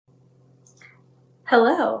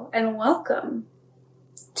Hello and welcome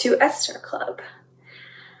to Esther Club.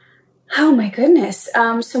 Oh my goodness,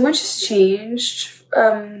 so much has changed.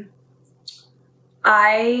 My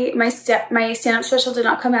stand-up special did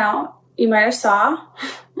not come out. You might have saw.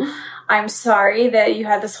 I'm sorry that you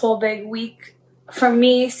had this whole big week from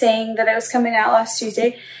me saying that it was coming out last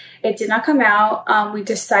Tuesday. It did not come out. We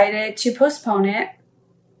decided to postpone it,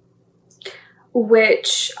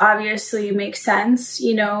 which obviously makes sense,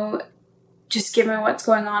 just given what's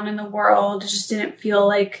going on in the world. It just didn't feel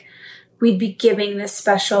like we'd be giving this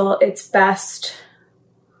special its best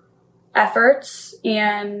efforts.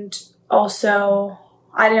 And also,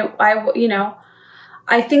 I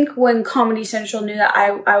think when Comedy Central knew that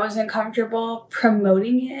I wasn't comfortable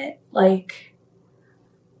promoting it, and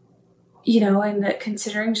that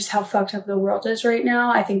considering just how fucked up the world is right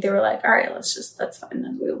now, I think they were like, all right, that's fine.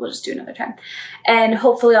 Then we'll just do another time. And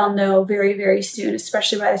hopefully I'll know very, very soon,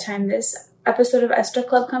 especially by the time this episode of Esther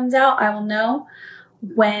Club comes out, I will know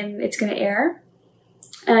when it's going to air.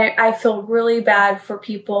 And I feel really bad for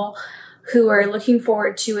people who are looking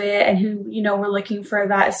forward to it and who, were looking for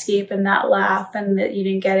that escape and that laugh and that you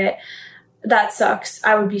didn't get it. That sucks.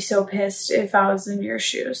 I would be so pissed if I was in your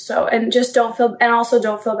shoes. So, and also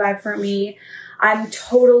don't feel bad for me. I'm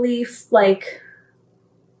totally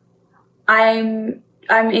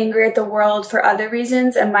I'm angry at the world for other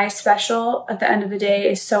reasons, and my special at the end of the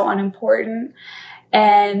day is so unimportant.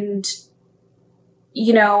 And,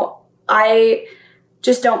 I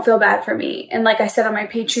just don't feel bad for me. And like I said on my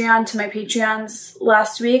Patreon, to my Patreons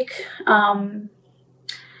last week,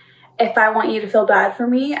 if I want you to feel bad for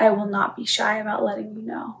me, I will not be shy about letting you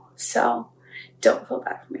know. So don't feel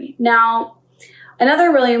bad for me. Now,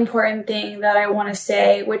 another really important thing that I want to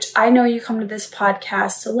say, which I know you come to this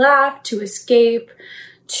podcast to laugh, to escape,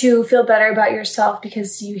 to feel better about yourself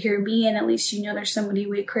because you hear me and at least you know there's somebody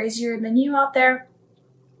way crazier than you out there.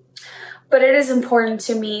 But it is important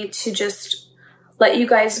to me to just let you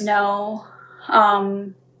guys know,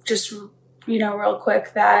 real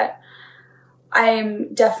quick, that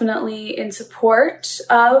I'm definitely in support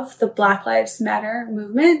of the Black Lives Matter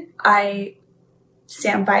movement. I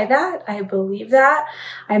stand by that. I believe that.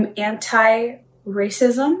 I'm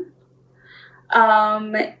anti-racism.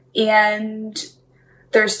 And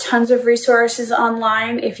there's tons of resources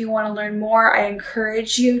online. If you want to learn more, I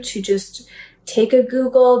encourage you to just take a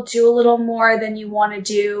Google, do a little more than you want to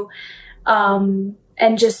do, and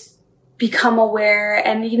just become aware.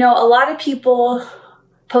 And, a lot of people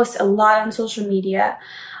post a lot on social media.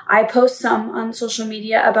 I post some on social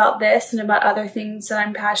media about this and about other things that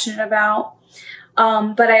I'm passionate about.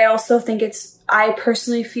 But I also think I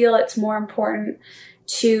personally feel it's more important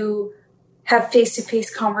to have face-to-face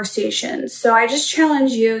conversations. So I just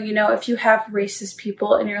challenge you, if you have racist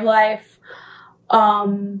people in your life,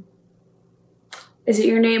 is it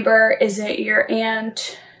your neighbor? Is it your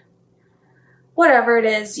aunt? Whatever it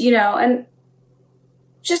is, and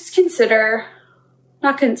just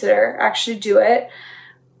actually do it.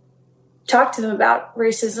 Talk to them about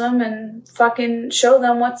racism and fucking show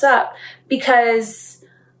them what's up. Because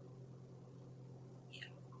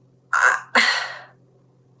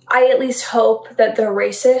I at least hope that the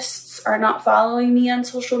racists are not following me on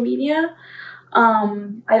social media.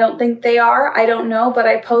 I don't think they are. I don't know, but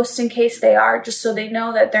I post in case they are, just so they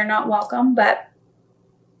know that they're not welcome. But,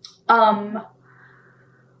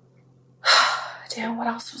 damn, what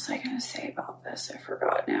else was I going to say about this? I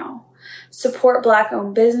forgot now. Support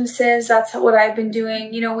Black-owned businesses. That's what I've been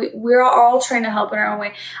doing. We're all trying to help in our own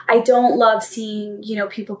way. I don't love seeing,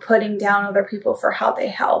 people putting down other people for how they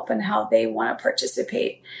help and how they want to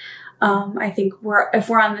participate. I think if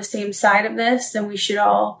we're on the same side of this, then we should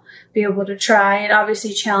all be able to try and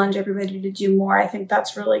obviously challenge everybody to do more. I think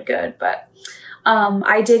that's really good. But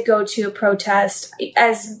I did go to a protest.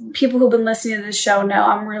 As people who've been listening to this show know,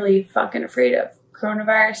 I'm really fucking afraid of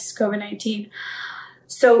coronavirus, COVID-19.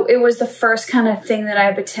 So it was the first kind of thing that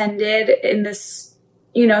I've attended in this,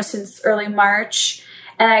 since early March.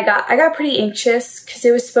 And I got pretty anxious because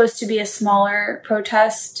it was supposed to be a smaller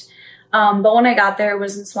protest. But when I got there, it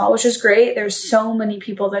wasn't small, which was great. There's so many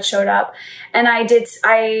people that showed up. And I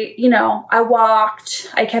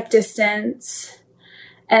walked, I kept distance,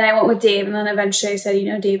 and I went with Dave. And then eventually I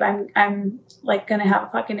said, Dave, I'm like going to have a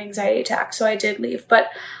fucking anxiety attack. So I did leave,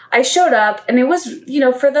 but I showed up, and it was,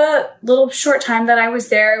 for the little short time that I was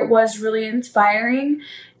there, it was really inspiring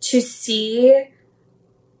to see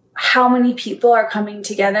how many people are coming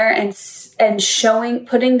together and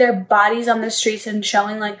putting their bodies on the streets and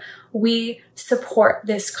showing we support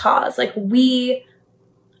this cause. We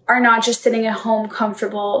are not just sitting at home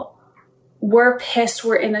comfortable. We're pissed.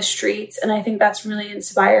 We're in the streets. And I think that's really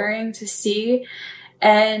inspiring to see.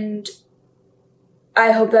 And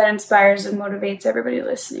I hope that inspires and motivates everybody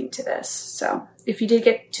listening to this. So if you did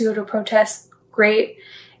get to go to a protest, great.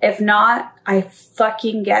 If not, I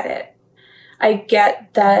fucking get it. I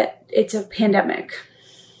get that it's a pandemic.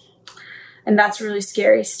 And that's really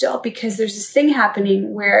scary still, because there's this thing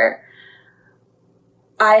happening where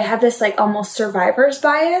I have this like almost survivor's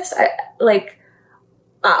bias. I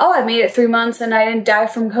made it 3 months and I didn't die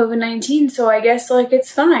from COVID-19, so I guess like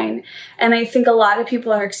it's fine. And I think a lot of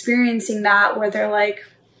people are experiencing that, where they're like,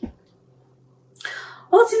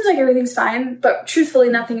 well, it seems like everything's fine, but truthfully,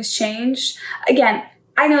 nothing's changed. Again,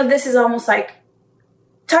 I know this is almost like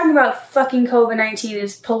talking about fucking COVID-19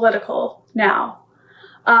 is political now.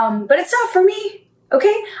 But it's not for me.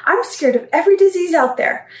 Okay, I'm scared of every disease out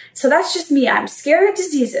there. So that's just me. I'm scared of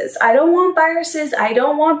diseases. I don't want viruses. I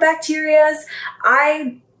don't want bacterias.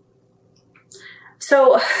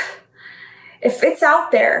 So if it's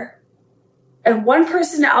out there and one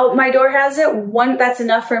person out my door has it, that's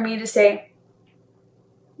enough for me to say,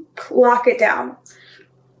 lock it down.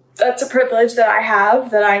 That's a privilege that I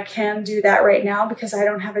have, that I can do that right now because I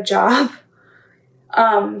don't have a job.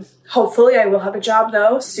 Hopefully I will have a job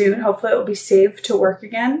though soon. Hopefully it will be safe to work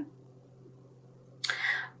again.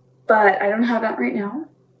 But I don't have that right now.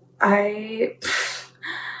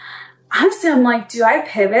 Honestly, I'm like, do I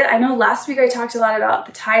pivot? I know last week I talked a lot about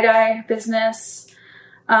the tie-dye business,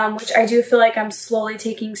 which I do feel like I'm slowly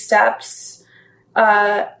taking steps.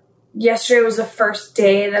 Yesterday was the first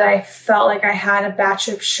day that I felt like I had a batch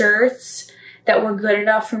of shirts that were good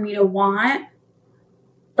enough for me to want,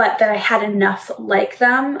 but that I had enough like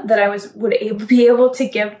them that I would be able to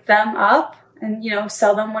give them up and,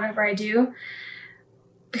 sell them whatever I do.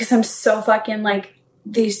 Because I'm so fucking like,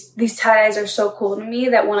 these tie-dyes are so cool to me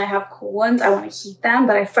that when I have cool ones, I want to keep them.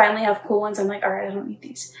 But I finally have cool ones. I'm like, all right, I don't need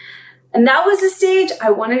these. And that was the stage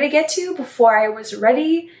I wanted to get to before I was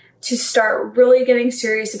ready to start really getting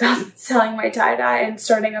serious about selling my tie-dye and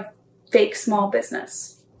starting a fake small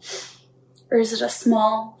business. Or is it a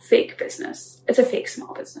small fake business? It's a fake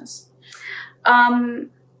small business.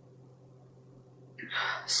 I'm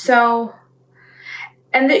still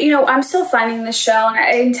finding this show, and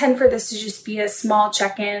I intend for this to just be a small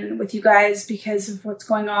check-in with you guys because of what's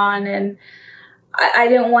going on. And I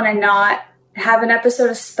didn't want to not have an episode,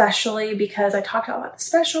 especially because I talked about the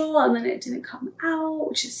special and then it didn't come out,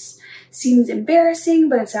 which seems embarrassing,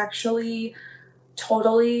 but it's actually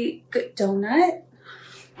totally good. Donut.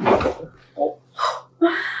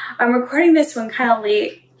 I'm recording this one kind of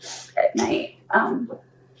late at night.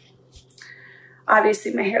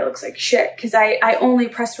 Obviously my hair looks like shit because I only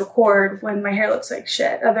press record when my hair looks like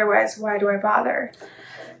shit. Otherwise, why do I bother?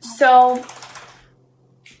 So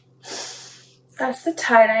that's the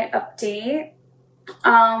tie-dye update.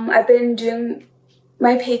 I've been doing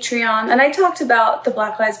my Patreon, and I talked about the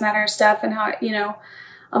Black Lives Matter stuff and how,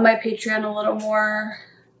 on my Patreon a little more.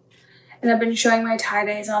 And I've been showing my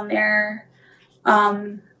tie-dyes on there.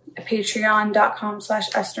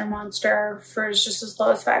 Patreon.com/EstherMonster for just as low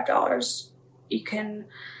as $5. You can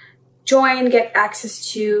join, get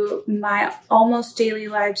access to my almost daily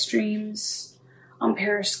live streams on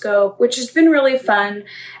Periscope, which has been really fun.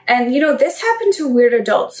 And, this happened to Weird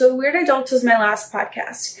Adults. So Weird Adults was my last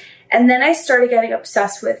podcast. And then I started getting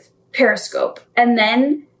obsessed with Periscope. And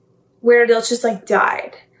then Weird Adults just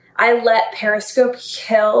died. I let Periscope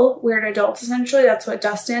kill Weird Adults, essentially. That's what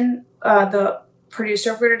Dustin, the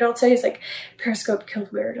producer of Weird Adults, said. He's like, Periscope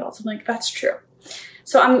killed Weird Adults. I'm like, that's true.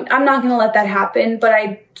 So I'm not going to let that happen, but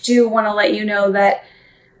I do want to let you know that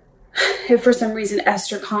if for some reason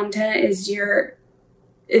Esther content is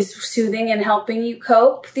soothing and helping you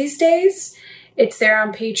cope these days, it's there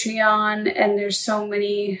on Patreon, and there's so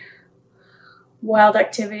many wild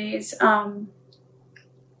activities.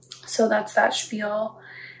 So that's that spiel.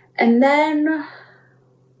 And then,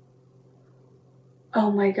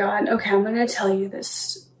 oh my God. Okay, I'm going to tell you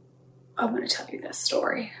this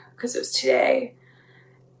story because it was today.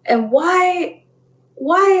 And why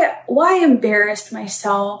embarrass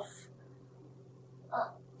myself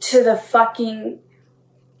to the fucking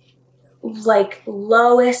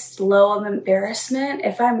lowest low of embarrassment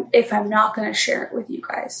if I'm not going to share it with you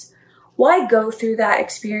guys? Why go through that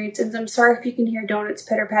experience? And I'm sorry if you can hear donuts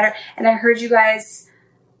pitter patter. And I heard your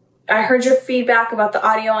feedback about the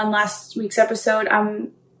audio on last week's episode. I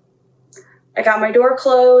got my door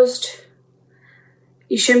closed.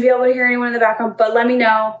 You shouldn't be able to hear anyone in the background, but let me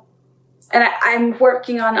know. And I'm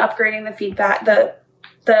working on upgrading the feedback, the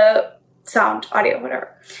sound, audio,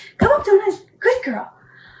 whatever. Come up, Donut. Good girl.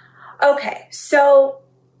 Okay, so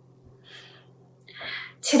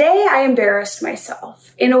today I embarrassed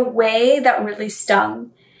myself in a way that really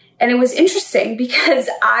stung. And it was interesting because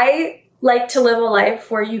I like to live a life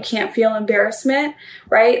where you can't feel embarrassment,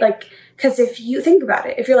 right? Like, because if you think about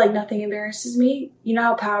it, if you're like, nothing embarrasses me, you know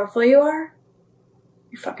how powerful you are?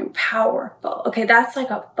 You're fucking powerful. Okay, that's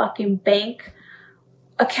like a fucking bank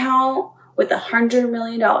account with $100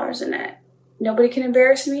 million in it. Nobody can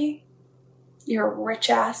embarrass me. You're a rich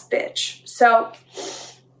ass bitch. So,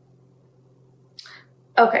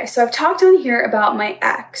 okay, so I've talked on here about my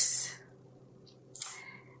ex,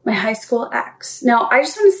 my high school ex. Now, I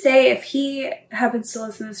just want to say, if he happens to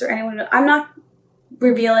listen to this or anyone, I'm not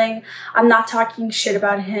revealing, I'm not talking shit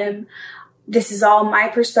about him. This is all my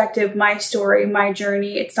perspective, my story, my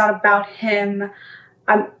journey. It's not about him.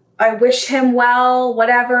 I wish him well,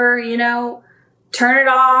 whatever, you know, turn it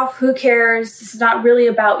off. Who cares? It's not really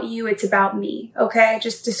about you. It's about me. Okay.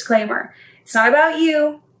 Just disclaimer. It's not about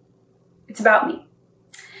you. It's about me.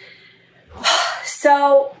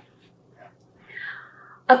 So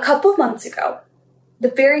a couple months ago, the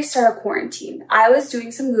very start of quarantine, I was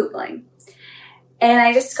doing some Googling and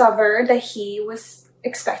I discovered that he was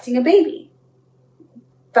expecting a baby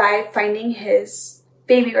by finding his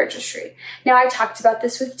baby registry. Now, I talked about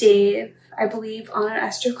this with Dave, I believe, on an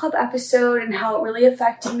Esther Club episode and how it really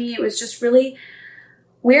affected me. It was just really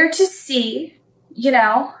weird to see, you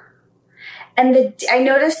know. And I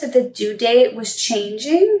noticed that the due date was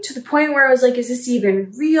changing to the point where I was like, is this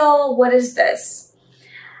even real? What is this?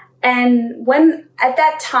 And when, at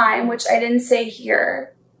that time, which I didn't say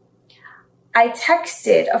here, I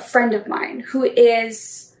texted a friend of mine who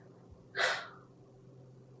is,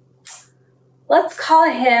 let's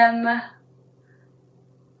call him,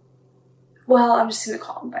 well, I'm just going to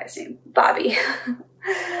call him by his name, Bobby.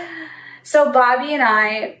 So Bobby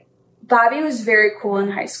was very cool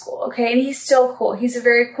in high school, okay? And he's still cool. He's a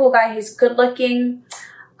very cool guy. He's good looking.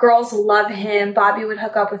 Girls love him. Bobby would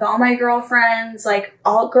hook up with all my girlfriends. Like,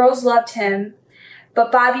 all girls loved him.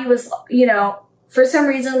 But Bobby was, you know, for some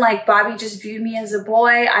reason, like, Bobby just viewed me as a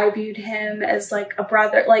boy. I viewed him as, like, a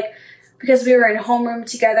brother. Like, because we were in homeroom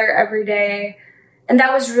together every day. And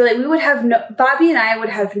that was really, Bobby and I would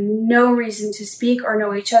have no reason to speak or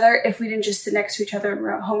know each other if we didn't just sit next to each other in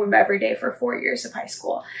homeroom every day for 4 years of high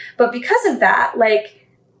school. But because of that, like,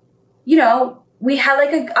 you know, we had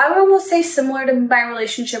like I would almost say similar to my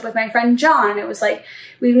relationship with my friend John. It was like,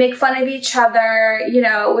 we'd make fun of each other, you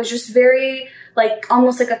know, it was just very like,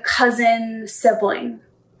 almost like a cousin sibling.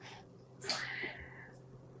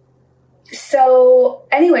 So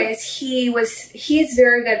anyways, he's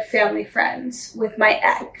very good family friends with my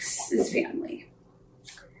ex's family.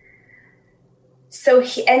 So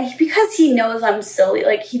because he knows I'm silly,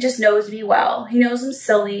 like he just knows me well. He knows I'm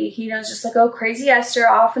silly. He knows just like, oh, crazy Esther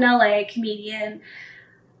off in LA, comedian.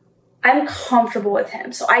 I'm comfortable with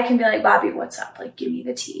him. So I can be like, Bobby, what's up? Like, give me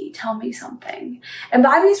the tea. Tell me something. And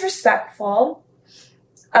Bobby's respectful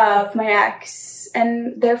of my ex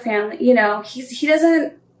and their family. You know, he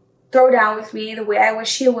doesn't throw down with me the way I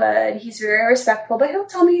wish he would. He's very respectful, but he'll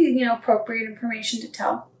tell me, you know, appropriate information to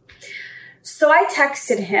tell. So I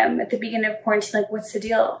texted him at the beginning of quarantine, like, what's the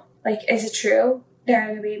deal? Like, is it true they're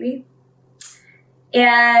having a baby?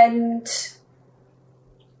 And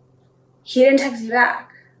he didn't text me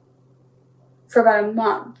back for about a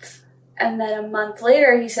month. And then a month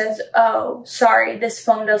later, he says, oh, sorry, this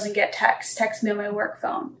phone doesn't get text. Text me on my work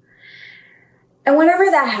phone. And whenever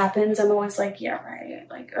that happens, I'm always like, yeah, right.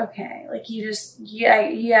 Like, okay. Like, you just,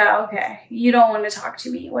 yeah, okay. You don't want to talk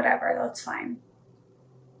to me, whatever. That's fine.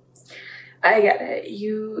 I get it.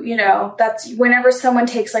 You know, that's whenever someone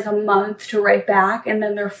takes like a month to write back and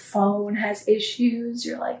then their phone has issues,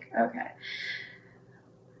 you're like, okay.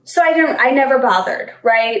 So I never bothered,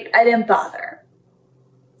 right? I didn't bother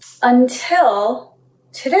until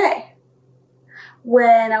today.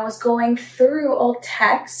 When I was going through old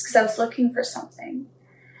texts because I was looking for something.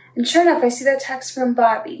 And sure enough, I see that text from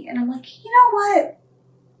Bobby. And I'm like, you know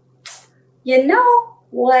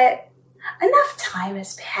what? Enough time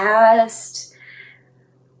has passed.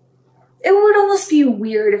 It would almost be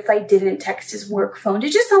weird if I didn't text his work phone to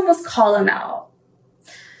just almost call him out.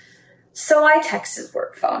 So I text his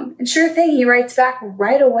work phone. And sure thing, he writes back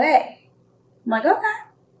right away. I'm like, okay.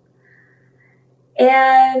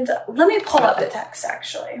 And let me pull up the text,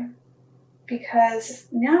 actually, because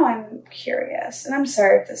now I'm curious. And I'm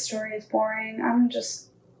sorry if this story is boring. I'm just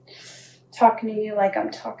talking to you like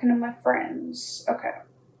I'm talking to my friends. Okay.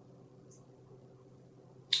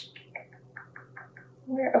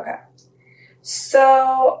 Okay.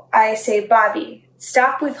 So I say, Bobby,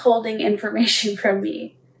 stop withholding information from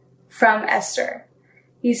me, from Esther.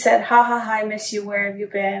 He said, ha, I miss you. Where have you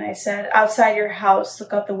been? I said, outside your house.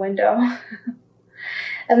 Look out the window.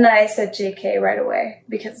 And then I said JK right away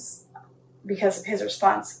because of his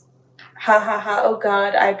response. Ha ha ha, oh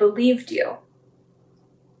God, I believed you.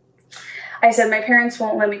 I said, my parents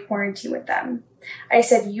won't let me quarantine with them. I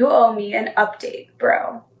said, you owe me an update,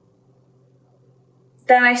 bro.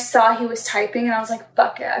 Then I saw he was typing and I was like,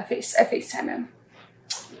 fuck it, I FaceTime him.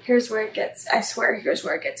 Here's where it gets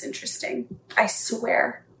interesting. I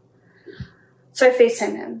swear. So I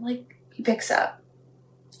FaceTime him. Like, he picks up.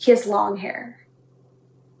 He has long hair.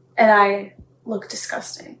 And I look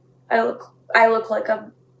disgusting. I look like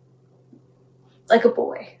a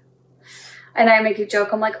boy. And I make a joke.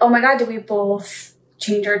 I'm like, oh my God, did we both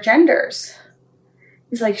change our genders?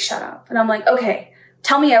 He's like, shut up. And I'm like, okay,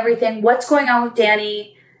 tell me everything. What's going on with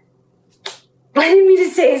Danny? I didn't mean to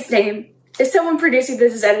say his name. If someone producing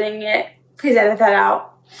this is editing it, please edit that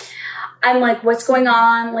out. I'm like, what's going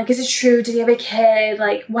on? Like, is it true? Did he have a kid?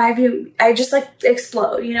 Like, why have you... I just, like,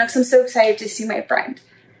 explode, you know, because I'm so excited to see my friend.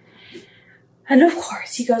 And, of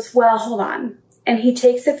course, he goes, well, hold on. And he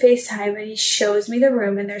takes the FaceTime and he shows me the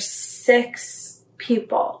room, and there's 6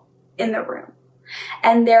 people in the room.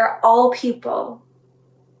 And they're all people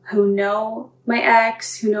who know my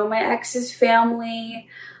ex, who know my ex's family,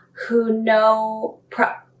 who know...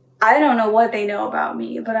 I don't know what they know about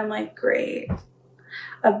me, but I'm like, great.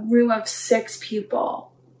 A room of 6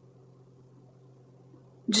 people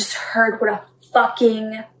just heard what a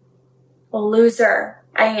fucking loser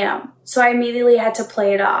I am. So I immediately had to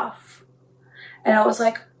play it off. And I was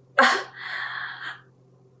like, I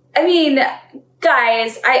mean,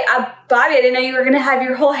 guys, Bobby, I didn't know you were going to have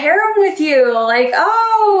your whole harem with you. Like,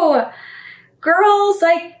 oh, girls,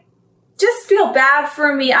 like, just feel bad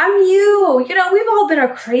for me. I'm you. You know, we've all been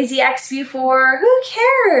a crazy ex before. Who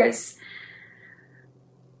cares?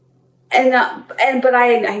 But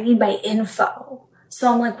I need my info.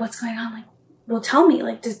 So I'm like, what's going on? Like, well, tell me.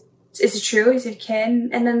 Like, is it true? Is it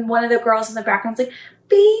Ken? And then one of the girls in the background's like,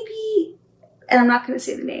 baby. And I'm not going to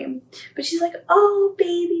say the name. But she's like, oh,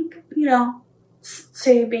 baby. You know,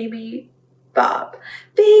 say baby Bob.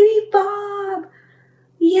 Baby Bob.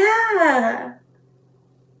 Yeah.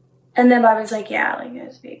 And then Bobby's like, yeah, like,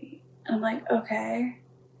 it's baby. And I'm like, okay.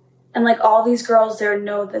 And like all these girls there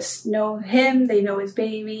know him, they know his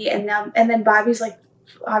baby, and then Bobby's like,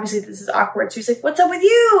 obviously this is awkward. So he's like, what's up with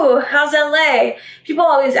you? How's LA? People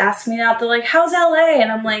always ask me that. They're like, how's LA? And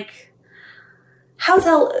I'm like, how's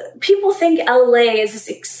LA? People think LA is this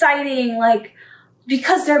exciting, like,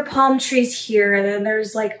 because there are palm trees here, and then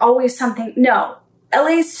there's like always something. No.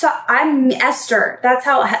 I'm Esther. That's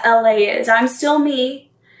how LA is. I'm still me.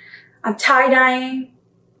 I'm tie-dyeing.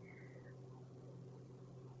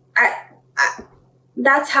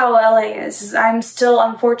 That's how LA is.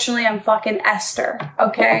 Unfortunately, I'm fucking Esther,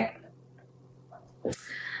 okay?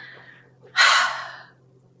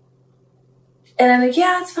 And I'm like,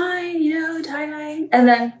 yeah, it's fine, you know, tie-dyeing. And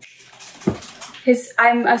then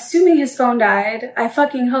I'm assuming his phone died. I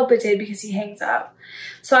fucking hope it did because he hangs up.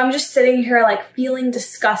 So I'm just sitting here, like, feeling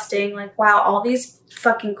disgusting. Like, wow, all these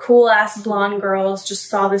fucking cool-ass blonde girls just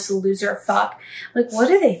saw this loser fuck. Like, what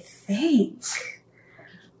do they think?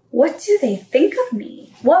 What do they think of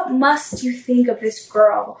me? What must you think of this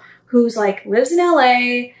girl who's, like, lives in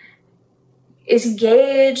LA, is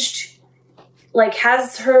engaged, like,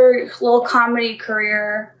 has her little comedy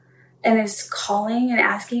career, and is calling and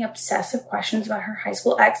asking obsessive questions about her high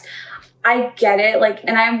school ex? I get it, like,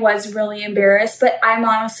 and I was really embarrassed, but I'm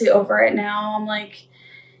honestly over it now. I'm like,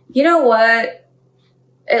 you know what?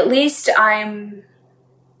 At least I'm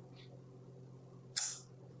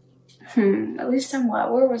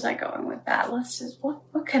what? Where was I going with that? Let's just,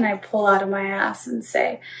 what can I pull out of my ass and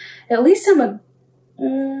say? At least I'm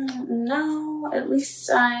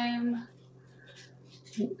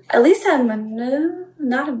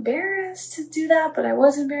not embarrassed to do that, but I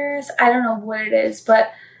was embarrassed. I don't know what it is,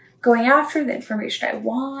 but going after the information I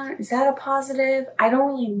want, is that a positive? I don't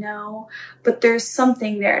really know, but there's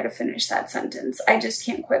something there to finish that sentence. I just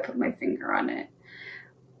can't quite put my finger on it.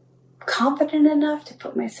 Confident enough to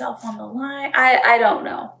put myself on the line. I don't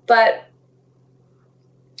know, but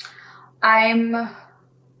I'm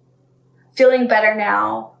feeling better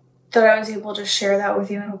now that I was able to share that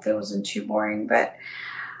with you, and hopefully it wasn't too boring, but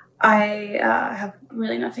I have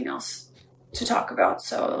really nothing else to talk about,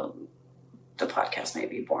 so the podcast might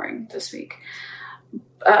be boring this week,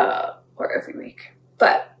 or every week,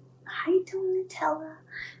 but hi Donatella.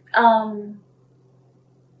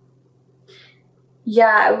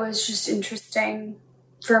 Yeah, it was just interesting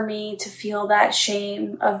for me to feel that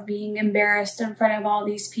shame of being embarrassed in front of all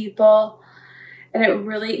these people. And it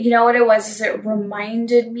really, you know what it was, is it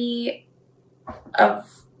reminded me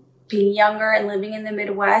of being younger and living in the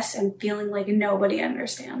Midwest and feeling like nobody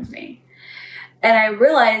understands me. And I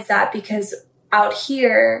realized that because out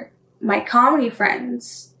here, my comedy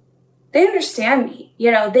friends, they understand me.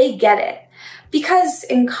 You know, they get it. Because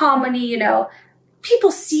in comedy, you know,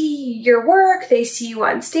 people see your work, they see you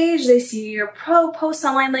on stage, they see your posts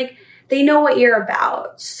online, like they know what you're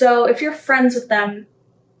about. So if you're friends with them,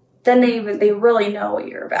 then they really know what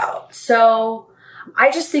you're about. So I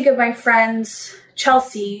just think of my friends,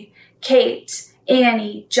 Chelsea, Kate,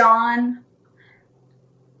 Annie, John,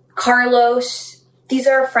 Carlos. These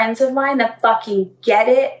are friends of mine that fucking get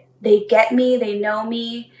it. They get me. They know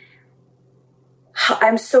me.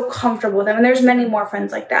 I'm so comfortable with them. And there's many more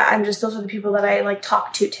friends like that. Those are the people that I like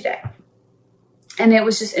talk to today. And it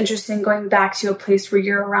was just interesting going back to a place where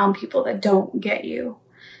you're around people that don't get you.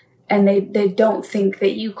 And they don't think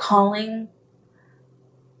that you calling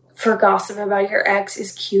for gossip about your ex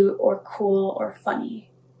is cute or cool or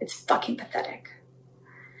funny. It's fucking pathetic.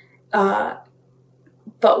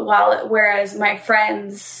 Whereas my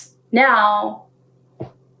friends now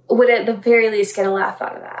would at the very least get a laugh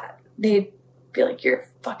out of that. They'd be like, you're a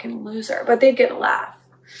fucking loser. But they'd get a laugh.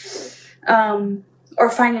 Or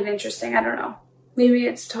find it interesting. I don't know. Maybe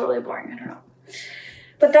it's totally boring. I don't know.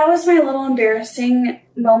 But that was my little embarrassing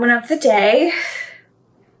moment of the day.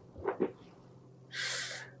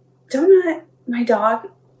 Donut, my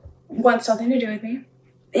dog, wants something to do with me.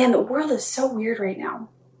 Man, the world is so weird right now.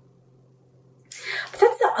 But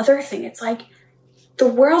that's the other thing. It's like the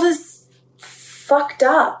world is fucked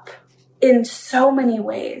up in so many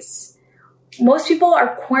ways. Most people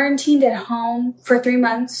are quarantined at home for 3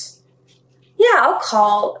 months. Yeah, I'll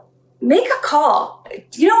call. Make a call.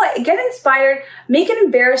 You know what? Get inspired. Make an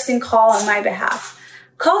embarrassing call on my behalf.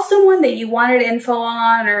 Call someone that you wanted info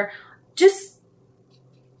on or just,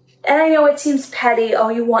 and I know it seems petty. Oh,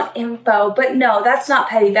 you want info. But no, that's not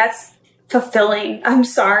petty. That's fulfilling. I'm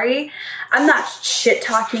sorry. I'm not shit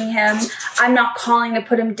talking him. I'm not calling to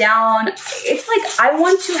put him down. It's like I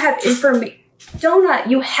want to have information. Donut,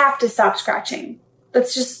 you have to stop scratching.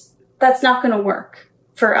 That's not going to work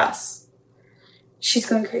for us. She's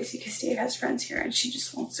going crazy because Dave has friends here and she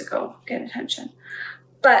just wants to go get attention.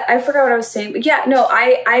 But I forgot what I was saying. But yeah, no,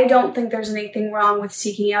 I don't think there's anything wrong with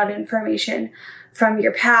seeking out information from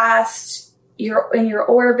your past, in your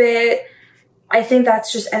orbit. I think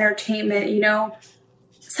that's just entertainment, you know.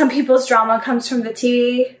 Some people's drama comes from the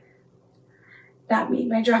TV. Not me.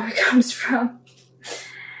 My drama comes from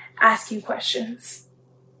asking questions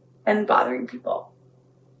and bothering people.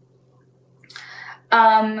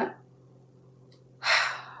 I'm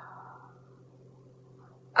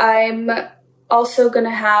also going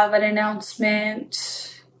to have an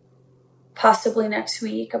announcement possibly next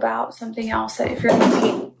week about something else that if you're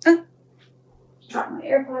looking... Dropped my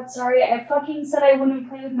AirPods, sorry. I fucking said I wouldn't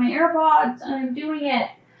play with my AirPods and I'm doing it.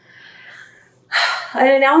 An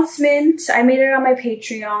announcement. I made it on my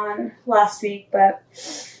Patreon last week, but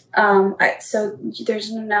so there's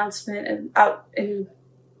an announcement out in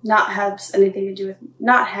not have anything to do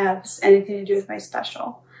with my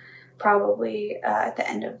special. Probably at the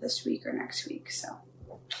end of this week or next week. So,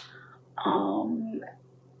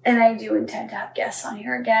 and I do intend to have guests on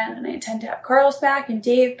here again, and I intend to have Carlos back and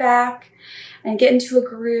Dave back, and get into a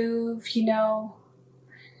groove. You know,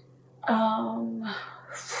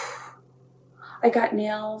 I got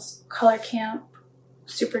nails, Color Camp,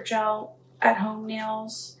 Super Gel at home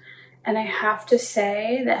nails, and I have to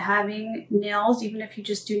say that having nails, even if you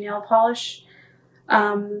just do nail polish,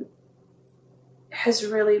 has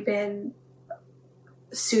really been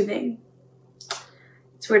soothing.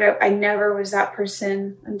 It's weird. I never was that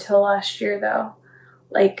person until last year, though.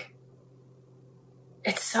 Like,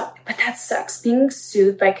 but that sucks. Being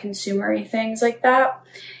soothed by consumery things like that,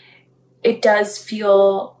 it does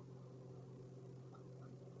feel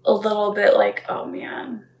a little bit like, oh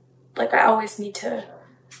man, like I always need to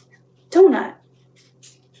donut.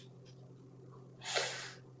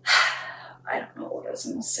 I don't know what I was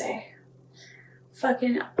gonna say.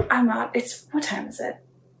 Fucking, I'm out. What time is it?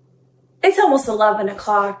 It's almost 11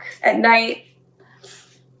 o'clock at night.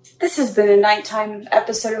 This has been a nighttime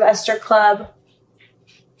episode of Esther Club.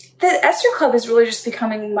 The Esther Club is really just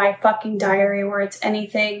becoming my fucking diary where it's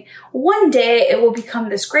anything. One day it will become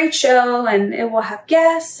this great show and it will have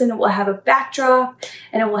guests and it will have a backdrop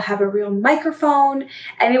and it will have a real microphone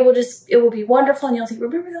and it will be wonderful and you'll think,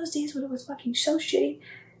 remember those days when it was fucking so shitty?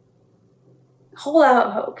 Hold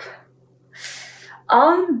out hope.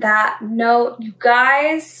 On that note, you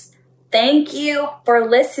guys, thank you for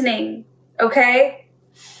listening, okay?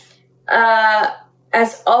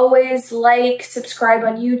 As always, like, subscribe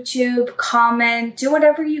on YouTube, comment, do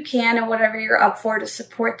whatever you can and whatever you're up for to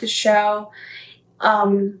support the show.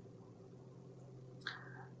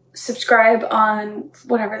 Subscribe on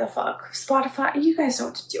whatever the fuck, Spotify, you guys know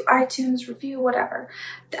what to do, iTunes, review, whatever.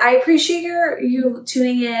 I appreciate you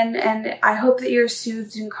tuning in, and I hope that you're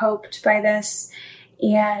soothed and coped by this.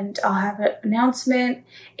 And I'll have an announcement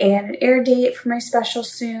and an air date for my special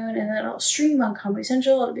soon, and then it'll stream on Comedy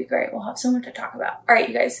Central. It'll be great. We'll have so much to talk about. All right,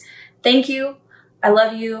 you guys. Thank you. I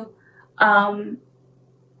love you.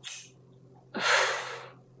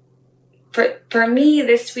 For me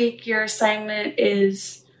this week, your assignment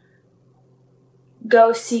is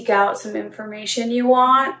go seek out some information you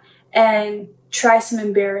want and try some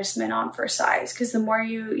embarrassment on for size. Because the more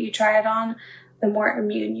you try it on, the more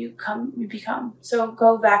immune you become. So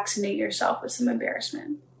go vaccinate yourself with some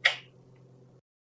embarrassment.